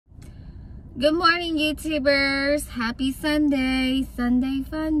Good morning, YouTubers. Happy Sunday. Sunday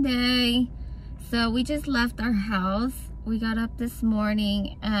fun day. So we just left our house. We got up this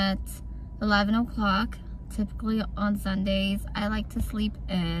morning at 11 o'clock. Typically on Sundays, I like to sleep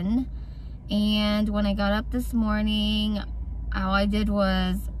in. And when I got up this morning, all I did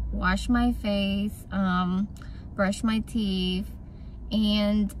was wash my face, brush my teeth,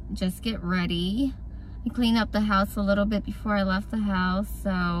 and just get ready. I cleaned up the house a little bit before I left the house.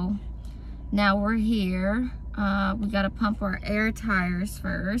 So now we're here. We gotta pump our air tires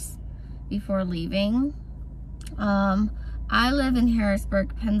first before leaving. I live in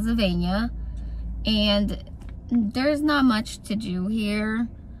Harrisburg, Pennsylvania, and there's not much to do here.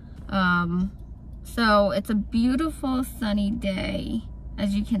 So it's a beautiful sunny day.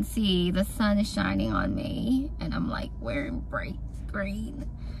 As you can see, the sun is shining on me and I'm like wearing bright green.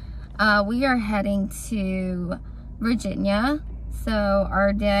 We are heading to Virginia. So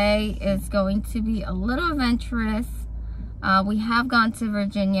our day is going to be a little adventurous. We have gone to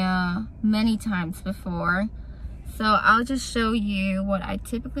Virginia many times before. So I'll just show you what I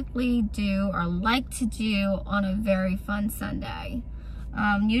typically do or like to do on a very fun Sunday.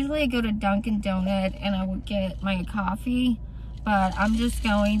 Usually I go to Dunkin' Donut and I would get my coffee, but I'm just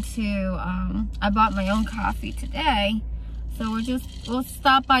going to, I bought my own coffee today. So we'll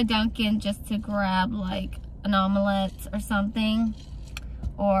stop by Dunkin' just to grab like an omelet or something,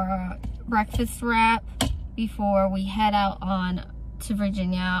 or a breakfast wrap before we head out on to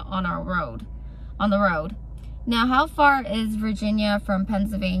Virginia on the road. Now, how far is Virginia from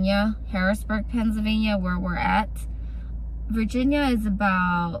Pennsylvania? Harrisburg, Pennsylvania, where we're at. Virginia is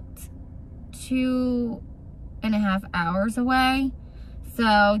about 2.5 hours away.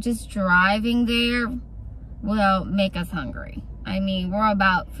 So just driving there will make us hungry. I mean, we're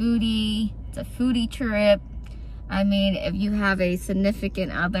about foodie. It's a foodie trip. I mean, if you have a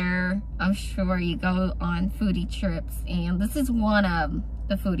significant other, I'm sure you go on foodie trips, and this is one of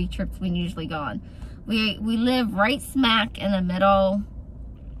the foodie trips we usually go on. We live right smack in the middle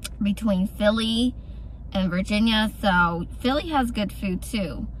between Philly and Virginia, so Philly has good food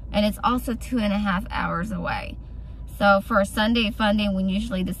too, and it's also 2.5 hours away. So for a Sunday fun day, we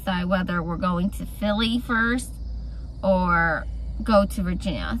usually decide whether we're going to Philly first or go to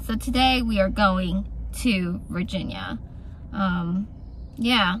Virginia. So today we are going to Virginia.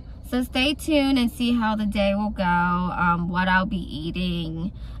 Yeah, so stay tuned and see how the day will go, what I'll be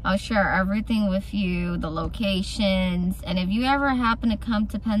eating. I'll share everything with you, the locations, and if you ever happen to come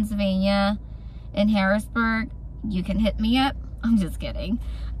to Pennsylvania in Harrisburg, you can hit me up. I'm just kidding.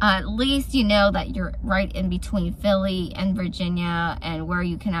 At least you know that you're right in between Philly and Virginia and where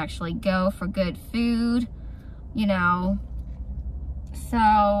you can actually go for good food, you know.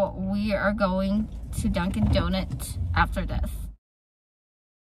 So we are going to Dunkin' Donut after this.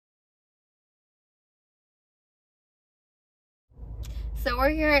 So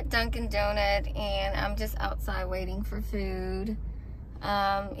we're here at Dunkin' Donut and I'm just outside waiting for food.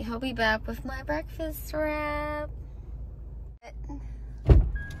 He'll be back with my breakfast wrap.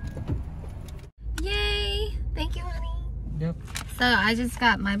 Yay! Thank you, honey. Yep. So I just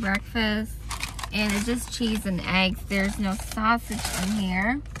got my breakfast and it's just cheese and eggs. There's no sausage in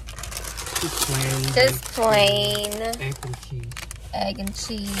here. Just plain. Just plain. Egg and cheese. Egg and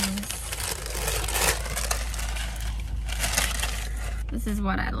cheese. This is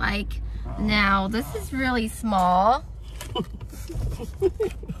what I like. Now, this is really small.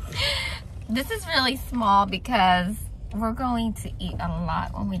 This is really small because we're going to eat a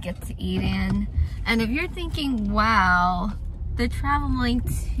lot when we get to eat in. And if you're thinking, wow, they're traveling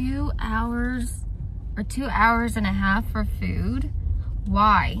 2 hours or 2.5 hours for food,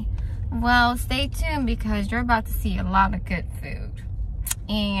 why? Well, stay tuned because you're about to see a lot of good food.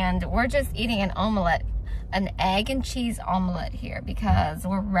 And we're just eating an omelet, an egg and cheese omelet here because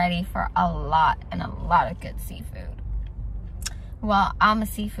we're ready for a lot of good seafood. Well, I'm a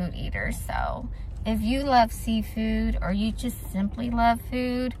seafood eater, so if you love seafood or you just simply love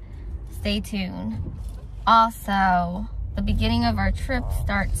food, stay tuned. Also, the beginning of our trip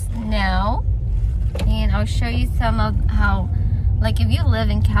starts now, and I'll show you some of how, like if you live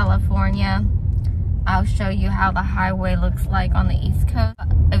in California, I'll show you how the highway looks like on the East Coast.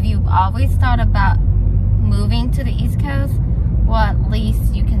 If you've always thought about moving to the East Coast, well, at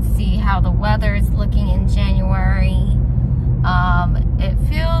least you can see how the weather is looking in January. It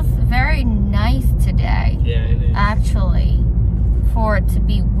feels very nice today. Yeah, it is. Actually, for it to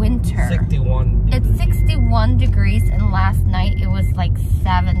be winter. 61 degrees. It's 61 degrees, and last night it was like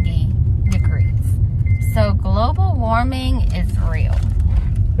 70 degrees. So global warming is real.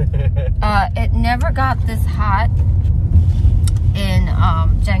 It never got this hot in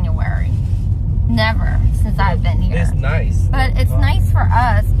January. Never since I've been here. It's nice. But it's nice for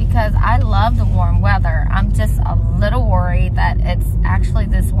us because I love the warm weather. I'm just a little worried that it's actually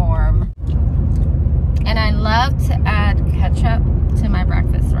this warm. And I love to add ketchup to my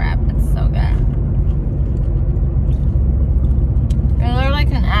breakfast wrap. It's so good. I literally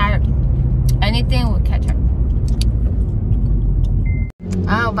can add anything with ketchup.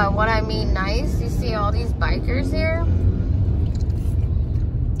 Oh, by what I mean nice, you see all these bikers here?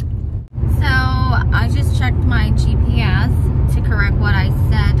 So I just checked my GPS to correct what I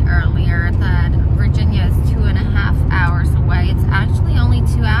said earlier, that Virginia is 2.5 hours away. It's actually only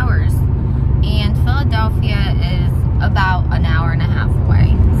 2 hours. And Philadelphia is about an hour and a half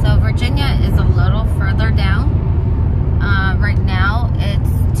away. So Virginia is a little further down. Right now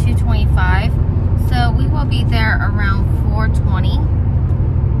it's 2:25. So we will be there around 4:20.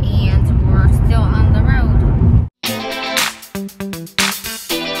 And we're still on the road.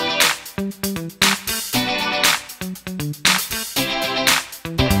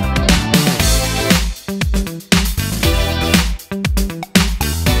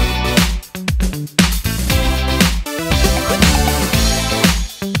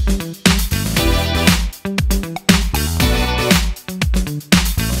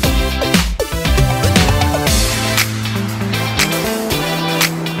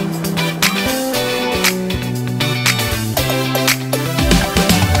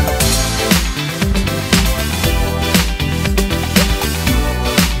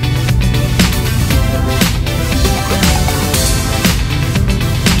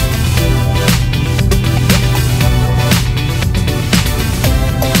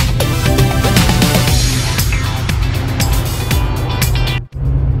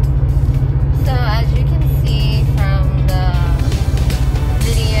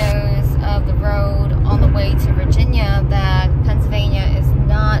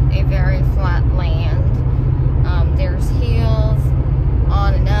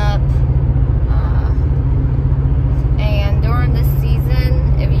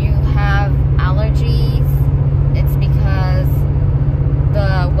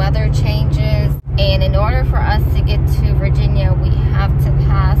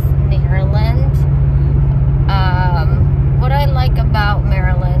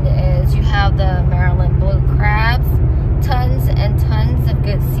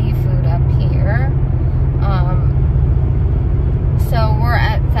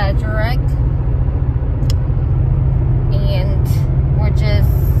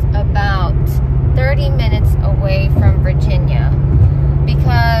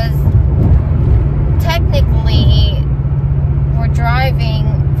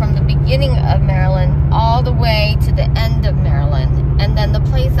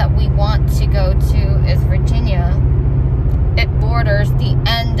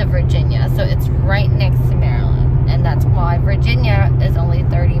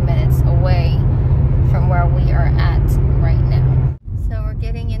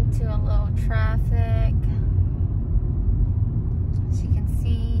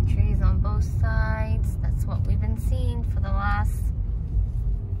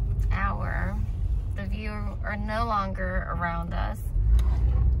 Are no longer around us,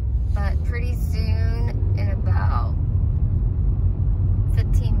 but pretty soon, in about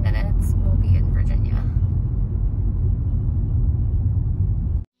 15 minutes, we'll be in Virginia.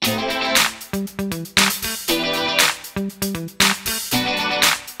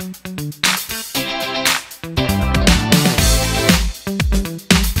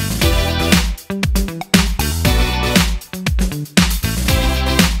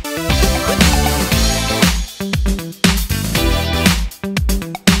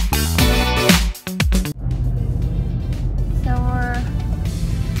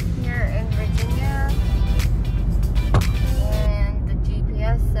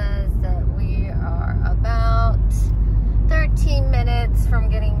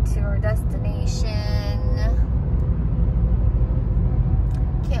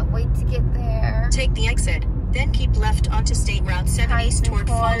 Take the exit, then keep left onto State Route 7 east toward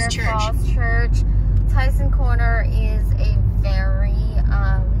Falls Church. Tyson Corner is a very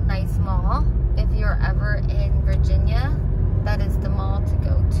nice mall. If you're ever in Virginia, that is the mall to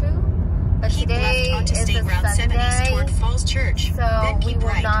go to. But keep today left onto is State a Route 7 Sunday, east toward Falls Church. So we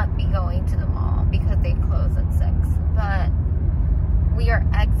will not be going to the mall because they close at 6. But we are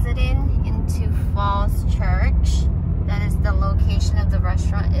exiting into Falls Church. That is the location of the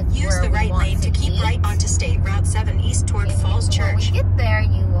restaurant. It's Use where the right lane to keep eat. right onto State Route 7 east toward Falls Church. When we get there,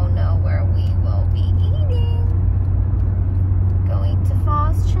 you will know where we will be eating. Going to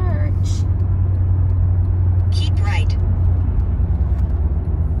Falls Church. Keep right.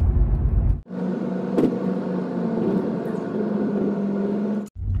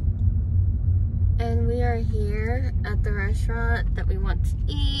 restaurant that we want to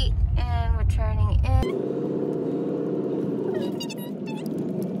eat, and we're turning in.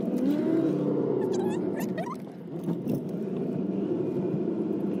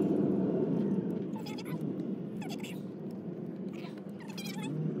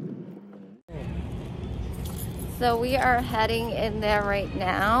 So we are heading in there right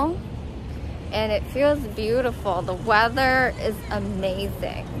now, and it feels beautiful. The weather is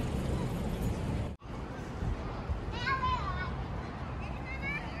amazing.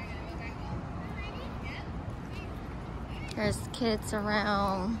 There's kids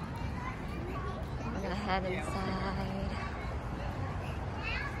around. We're gonna head inside.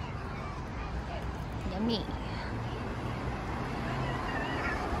 Yummy.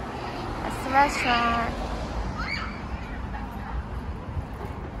 That's the restaurant.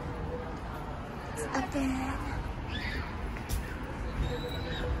 Up there.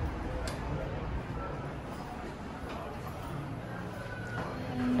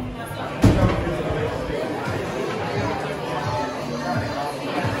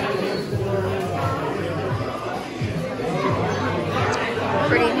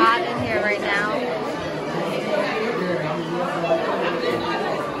 Pretty hot in here right now.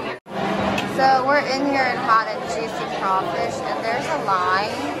 So we're in here in N Juicy Crawfish, and there's a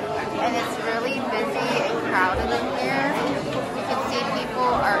line. And it's really busy and crowded in here. You can see people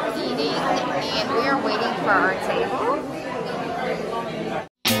are eating, and we are waiting for our table.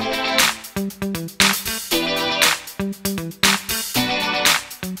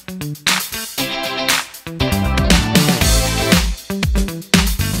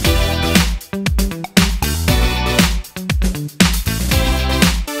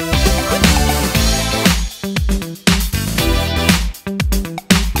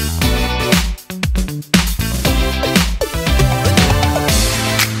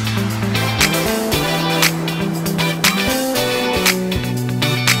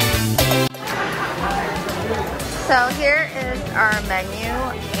 So here is our menu,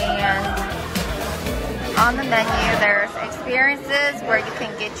 and on the menu there's experiences where you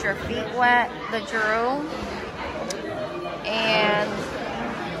can get your feet wet, the drool, and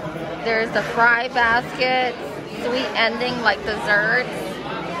there's the fry basket, sweet ending like desserts.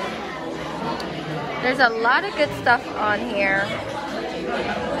 There's a lot of good stuff on here.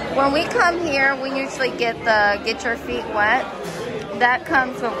 When we come here, we usually get the get your feet wet. That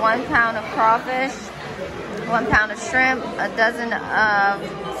comes with 1 pound of crawfish, 1 pound of shrimp, a dozen of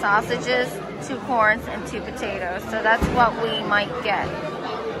sausages, 2 corns, and 2 potatoes. So that's what we might get.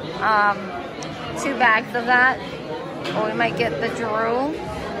 2 bags of that, or we might get the drool.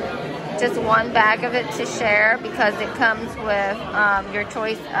 Just 1 bag of it to share, because it comes with your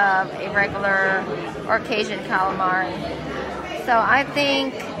choice of a regular or Cajun calamari. So I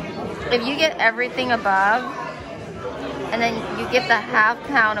think if you get everything above, and then you get the ½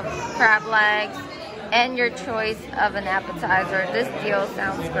 pound of crab legs, and your choice of an appetizer, this deal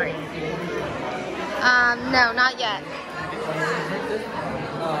sounds great. No, not yet.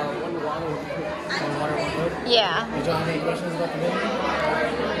 Yeah. Did you have any questions about the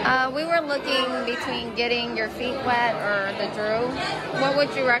menu? We were looking between getting your feet wet or the drool. What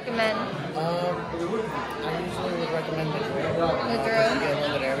would you recommend? I usually would recommend the drool. The drool? You get a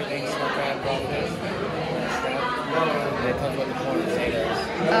little bit of everything, snow crab, crawfish, shrimp, and it comes with the corn potatoes.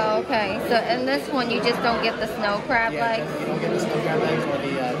 Oh, okay. So in this one, you just don't get the snow crab legs? You don't get the snow crab legs or the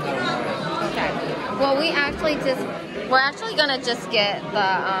calamari. Okay. Well, we're actually gonna just get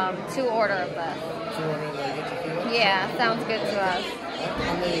the 2 order of this. 2 order the get your feet wet? Yeah, sounds good to us.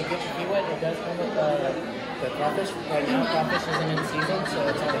 On the get your feet wet, it does come with the crawfish. Right now, crawfish isn't in season, so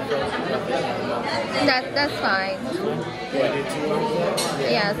it's only frozen crawfish at the moment. That's fine. That's fine. You want to do 2 orders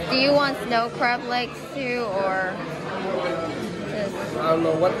there? Yes. Do you want snow crab legs too, or just... I don't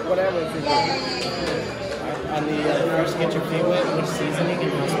know, whatever. On the first get your feet wet, which seasoning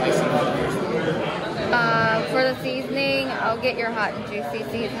and how spicy you want yours? For the seasoning, I'll get your hot and juicy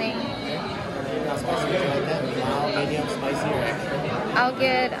seasoning. How spicy would you like that? Mild, medium, spicy, or extra? I'll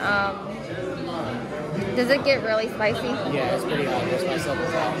get, does it get really spicy? Yeah, it's pretty hot. It's myself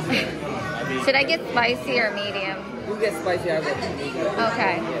as well. Should I get spicy or medium? You get spicy, I'll get medium.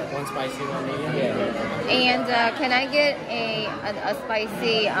 Okay. 1 spicy, 1 medium? Yeah. And can I get a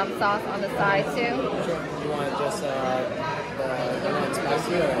spicy sauce on the side too? Sure. You want just the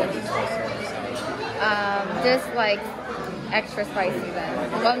spicy or extra spicy on the side? Just like extra spicy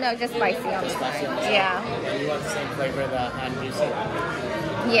then. Well, no, just spicy on the side. Yeah. And you want the same flavor, the N Juicy?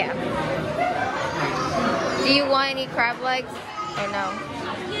 Yeah. Do you want any crab legs or no?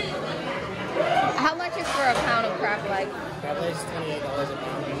 How much is for a pound of crab legs? Crab legs $28 a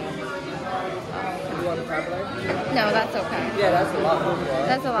pound. You want the crab leg? No, that's okay. Yeah, that's a lot of good.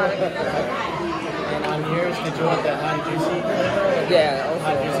 That's a lot of good. And on yours, did you want the hot and juicy? Yeah, also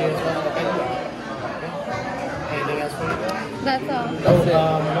hot and juicy as well. Okay. Anything else for you? That's all.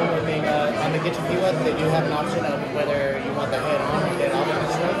 One more thing. On the Get Your Feet Wet, they do have an option of whether you want the head on or head off of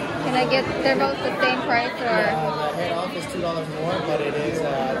the shrimp. Can I get, they're both the same price or? The head off is $2 more, but it is,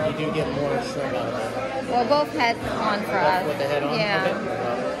 you do get more shrimp out of that. Well, both heads on for us. With the head on? Yeah.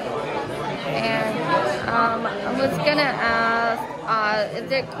 Okay. And I was gonna ask, is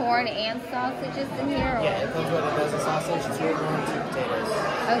there corn and sausages in here? Or? Yeah, it comes with a dozen sausage, 2 corn, 2 potatoes.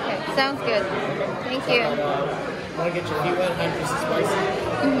 Okay, sounds good. Thank you. Want to get your feet wet, hot juicy spicy.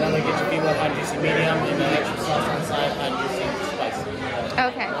 Want to get your feet wet, hot juicy medium, and the extra sauce on the side, hot juicy spicy.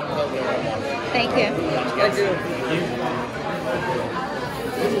 Okay. Thank you. Thank you.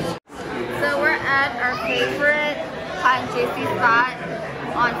 So we're at our favorite hot and juicy spot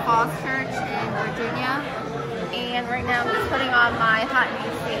on Falls Church in Virginia. And right now I'm just putting on my hot and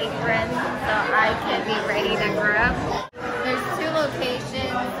juicy apron so I can be ready to grab. There's 2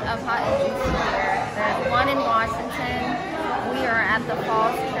 locations of hot and juicy here. There's one in Washington. We are at the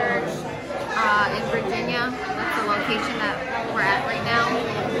Falls Church in Virginia. That's the location that we're at right now.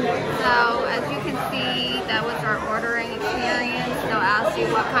 So as you can see, that was our ordering experience. They'll ask you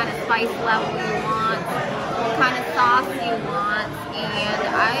what kind of spice level you want, what kind of sauce you want, and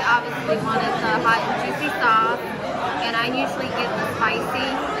I obviously wanted the hot and juicy sauce, and I usually get the spicy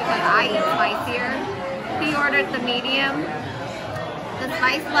because I eat spicier. He ordered the medium. The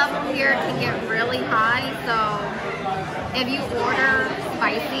spice level here can get really high, so if you order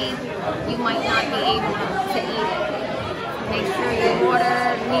spicy, you might not be able to eat it. Make sure you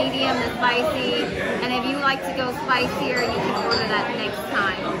order medium to spicy, and if you like to go spicier, you can order that next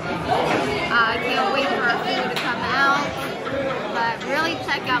time. I can't wait for our food to come out, but really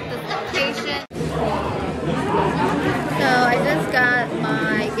check out this location. So I just got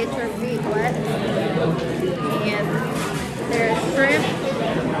my Get Your Feet Wet, and there's shrimp,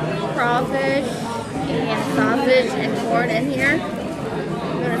 crawfish, and sausage and corn in here.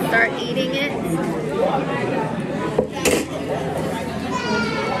 I'm gonna start eating it.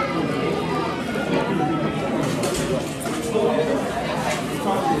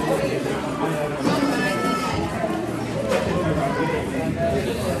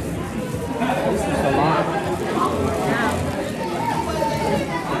 This is a lot. Yeah.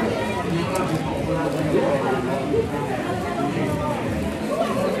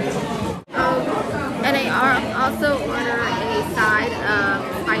 And I also order a side of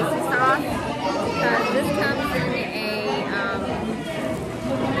spicy sauce because this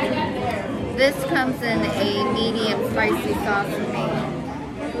comes in a medium spicy sauce for me.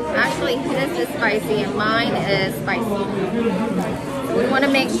 Actually, his is spicy and mine is spicy. So we want to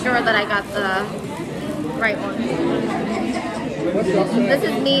make sure that I got the right one. This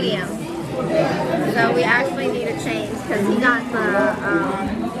is medium. So we actually need to change because he got the,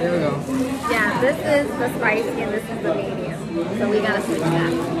 There we go. yeah, this is the spicy and this is the medium. So we gotta switch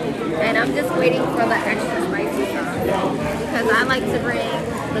that. And I'm just waiting for the extra spicy sauce because I like to bring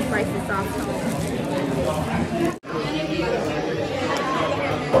the spicy sauce home.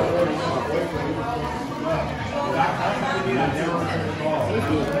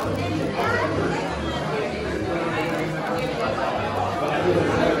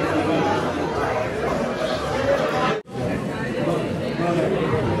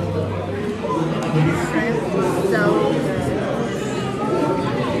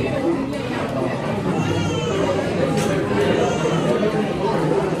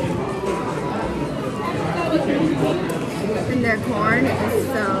 And their corn is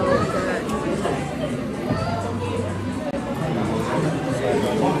so good.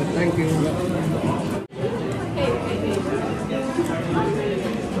 Thank you.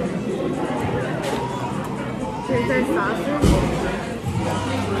 Here's their sausage.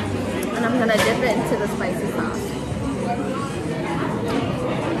 And I'm gonna dip it into the spicy sauce.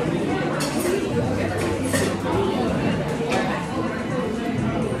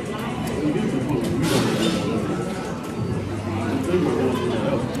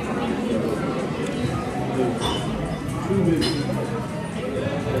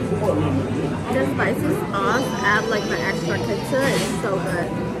 The spicy sauce add like the extra kick to it. It's so good.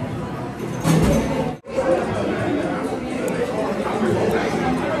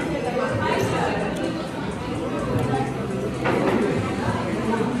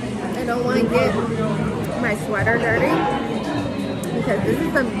 I don't want to get my sweater dirty because this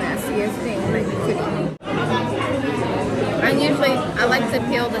is the messiest thing that you could eat. I like to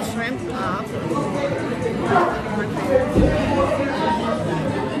peel the shrimp off.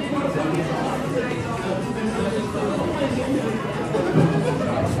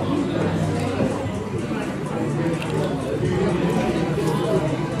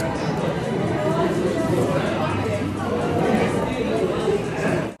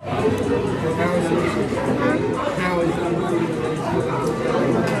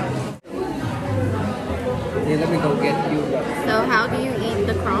 Let me go get you. So how do you eat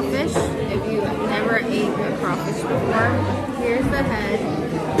the crawfish? If you never ate a crawfish before, here's the head.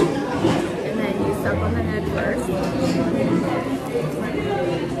 And then you suck on the head first.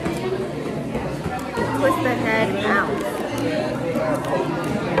 Twist the head out.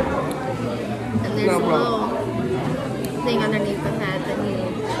 And there's a little thing underneath the head, then you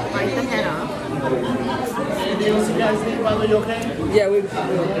bite the head off. Anything else you guys think about? Are you okay? Yeah, we're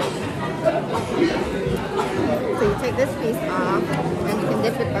okay. So you take this piece off, and you can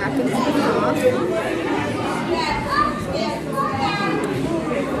dip it back into the sauce.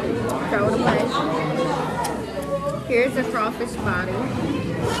 Throw it away. Here's the crawfish body.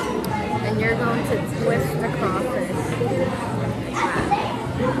 And you're going to twist the crawfish.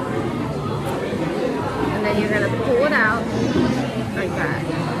 And then you're going to pull it out like that.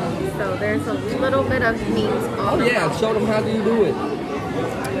 So there's a little bit of meat all Oh yeah, show them how do you do it.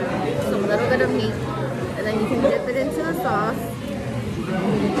 So a little bit of meat. And then you can dip it into the sauce.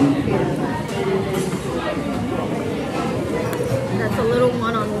 That's a little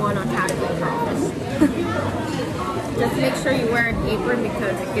one-on-one on how to eat crawfish. Just make sure you wear an apron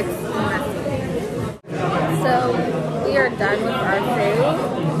because it gets messy. So we are done with our food.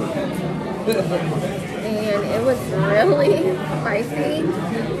 And it was really spicy,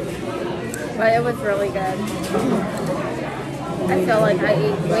 but it was really good. I feel like I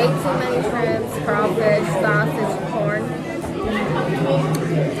ate way too many shrimps, crawfish, sausage, corn.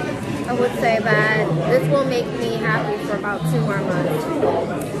 I would say that this will make me happy for about 2 more months.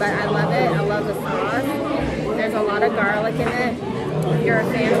 But I love it. I love the sauce. There's a lot of garlic in it. If you're a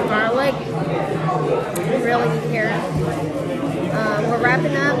fan of garlic, you really need to hear it. We're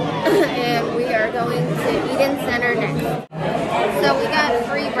wrapping up and we are going to Eden Center next. So we got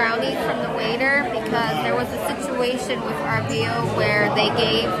free brownies from the waiter because there was a situation with our bill where they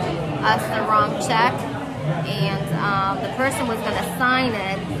gave us the wrong check and the person was going to sign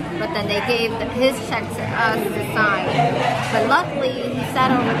it, but then they gave his check to us to sign. But luckily he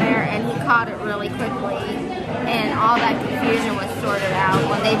sat over there and he caught it really quickly and all that confusion was sorted out.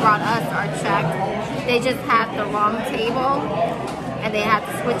 When they brought us our check, they just had the wrong table and they had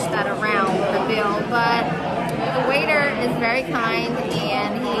to switch that around with the bill. But the waiter is very kind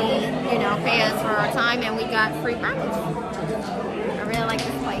and he, paid us for our time and we got free brownies. I really like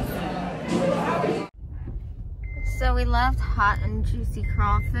this place. So we left Hot and Juicy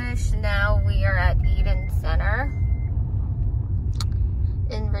Crawfish. Now we are at Eden Center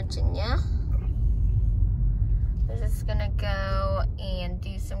in Virginia. We're just gonna go and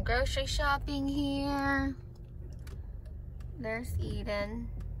do some grocery shopping here. There's Eden.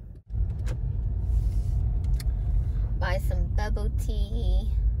 Buy some bubble tea.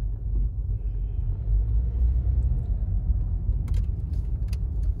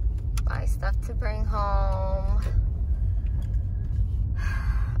 Buy stuff to bring home.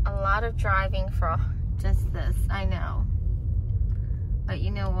 A lot of driving for just this, I know. But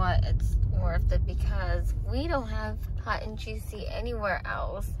you know what? It's worth it because we don't have Hot and Juicy anywhere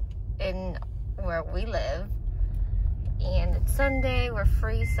else in where we live. And it's Sunday, we're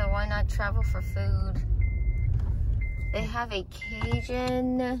free, so why not travel for food? They have a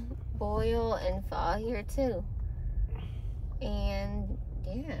Cajun boil and pho here too. And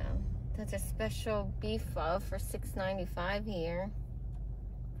yeah, that's a special beef pho for $6.95 here.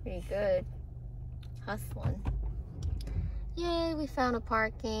 Pretty good. Hustling. Yay, we found a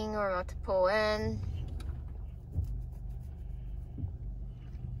parking. We're about to pull in.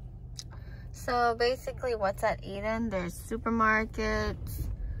 So basically what's at Eden, there's supermarkets,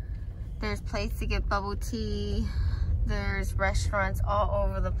 there's place to get bubble tea, there's restaurants all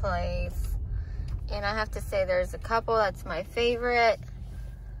over the place. And I have to say there's a couple that's my favorite.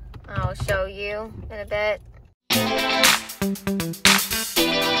 I'll show you in a bit.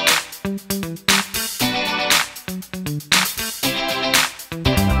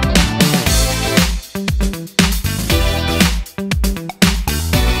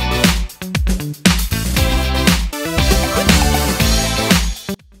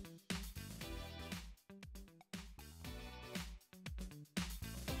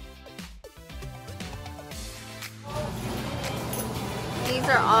 These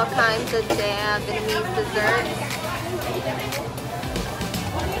are all kinds of Vietnamese desserts.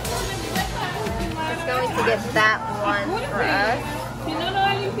 Just going to get that one for us.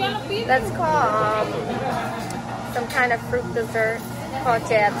 Let's call some kind of fruit dessert called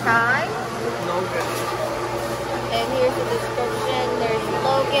jab Thai. And here's the description. There's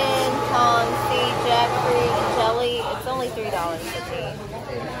Logan, Tom, seed, jackfruit, and jelly. It's only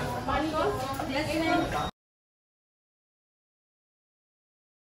 $3.50.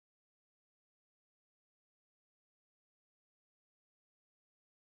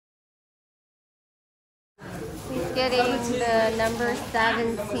 He's getting the number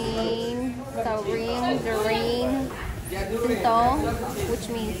 17, so Doreen Synthol, which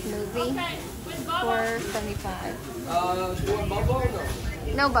means smoothie,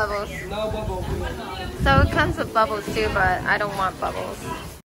 $4.75. No bubbles. No bubbles. So it comes with bubbles too, but I don't want bubbles.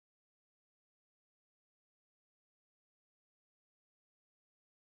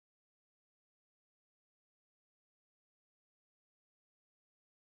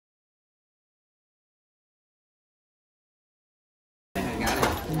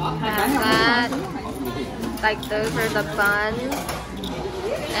 Have that. Like those are the buns,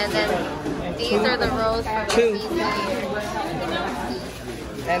 and then these are the rolls for the seafood.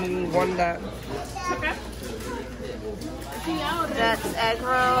 And one that. That's egg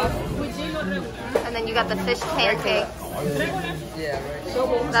rolls, and then you got the fish pancakes. Yeah,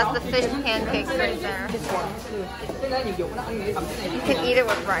 right. That's the fish pancakes right there. You can eat it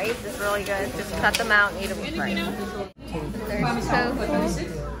with rice. It's really good. Just cut them out and eat it with rice. There's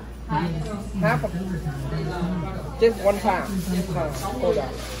tofu. Half of just 1 pound. Hold on.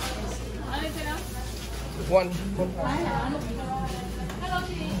 One pound.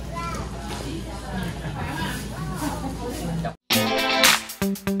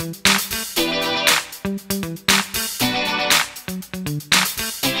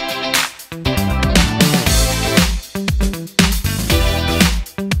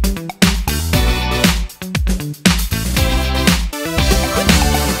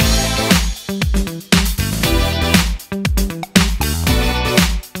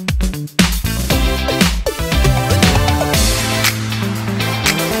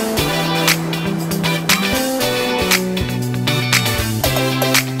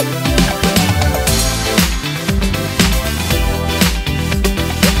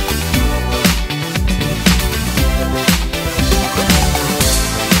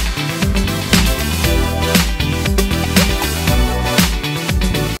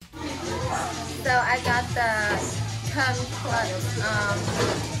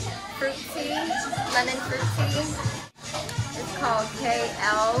 Fruit tea, lemon fruit tea. It's called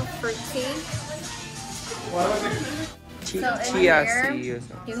KL fruit tea. So in here,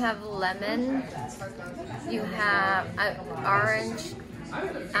 you have lemon, you have orange,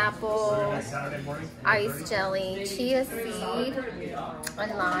 apple, ice jelly, chia seed,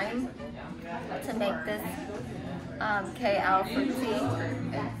 and lime to make this KL fruit tea.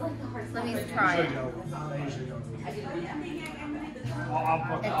 Let me try it.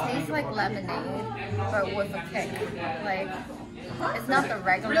 It tastes like lemonade, but with a kick. Like, it's not the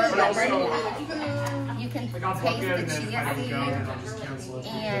regular lemon. You can taste the chia seed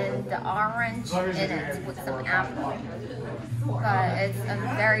and the orange in it with some apple. But it's a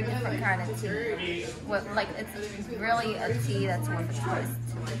very different kind of tea. With, like, it's really a tea that's with a twist.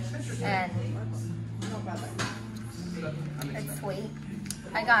 And it's sweet.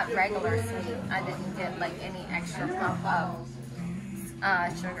 I got regular sweet. I didn't get like any extra pump of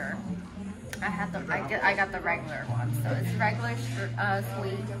sugar. I got the regular one, so it's regular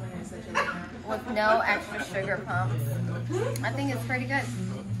sweet with no extra sugar pumps. I think it's pretty good.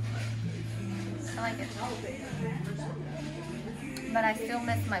 I like it, but I still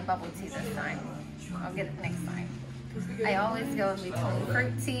miss my bubble tea this time. I'll get it next time. I always go in between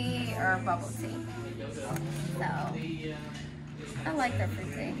fruit tea or bubble tea. So I like their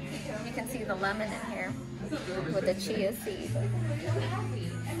fruit tea. You can see the lemon in here with the chia seed.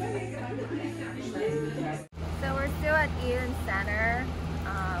 So we're still at Eden Center.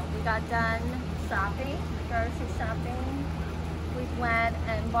 We got done shopping, grocery shopping. We went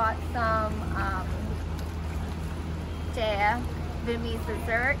and bought some Vietnamese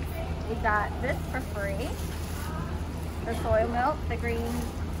dessert. We got this for free. The soy milk, the green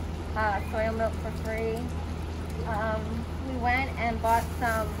soy milk for free. We went and bought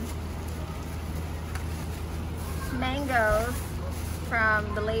some mangoes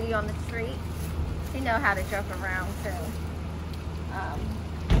from the lady on the street. She knows how to joke around too.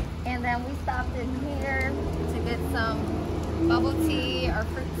 And then we stopped in here to get some bubble tea or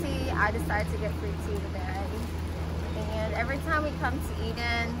fruit tea. I decided to get fruit tea today. And every time we come to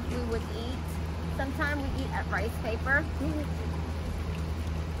Eden, we would eat. Sometimes we eat at Rice Paper.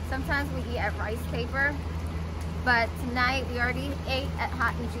 Sometimes we eat at Rice Paper. But tonight we already ate at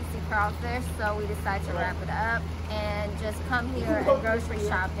N Juicy Crawfish, so we decided to wrap it up and just come here and grocery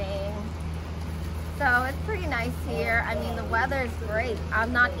shopping. So it's pretty nice here. I mean, the weather is great.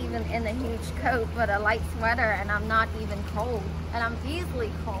 I'm not even in a huge coat, but a light sweater, and I'm not even cold. And I'm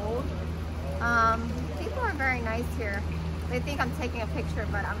easily cold. People are very nice here. They think I'm taking a picture,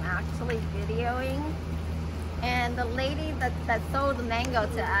 but I'm actually videoing. And the lady that sold the mango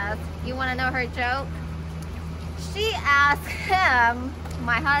to us, you want to know her joke? She asked him,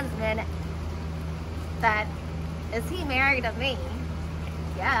 my husband, that, is he married to me?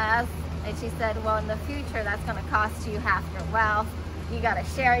 Yes. And she said, well, in the future, that's going to cost you half your wealth. You got to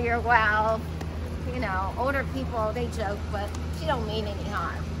share your wealth. You know, older people, they joke, but she don't mean any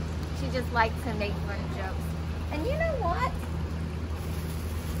harm. She just likes to make funny jokes. And you know what?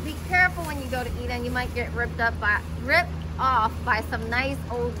 Be careful when you go to Eden. You might get ripped off by some nice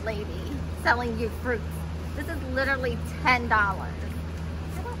old lady selling you fruits. This is literally $10. I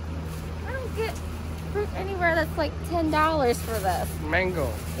don't get fruit anywhere that's like $10 for this.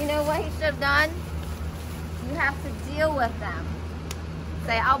 Mango. You know what he should have done? You have to deal with them.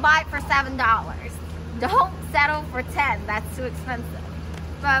 Say, I'll buy it for $7. Don't settle for 10. That's too expensive.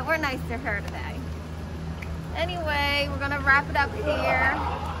 But we're nice to her today. Anyway, we're gonna wrap it up here,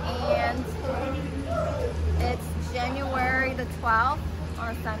 and it's January the 12th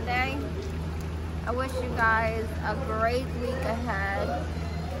on a Sunday. I wish you guys a great week ahead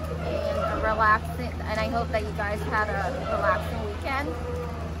and a relaxing, and I hope that you guys had a relaxing weekend.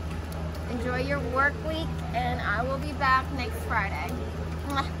 Enjoy your work week, and I will be back next Friday.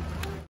 Mwah.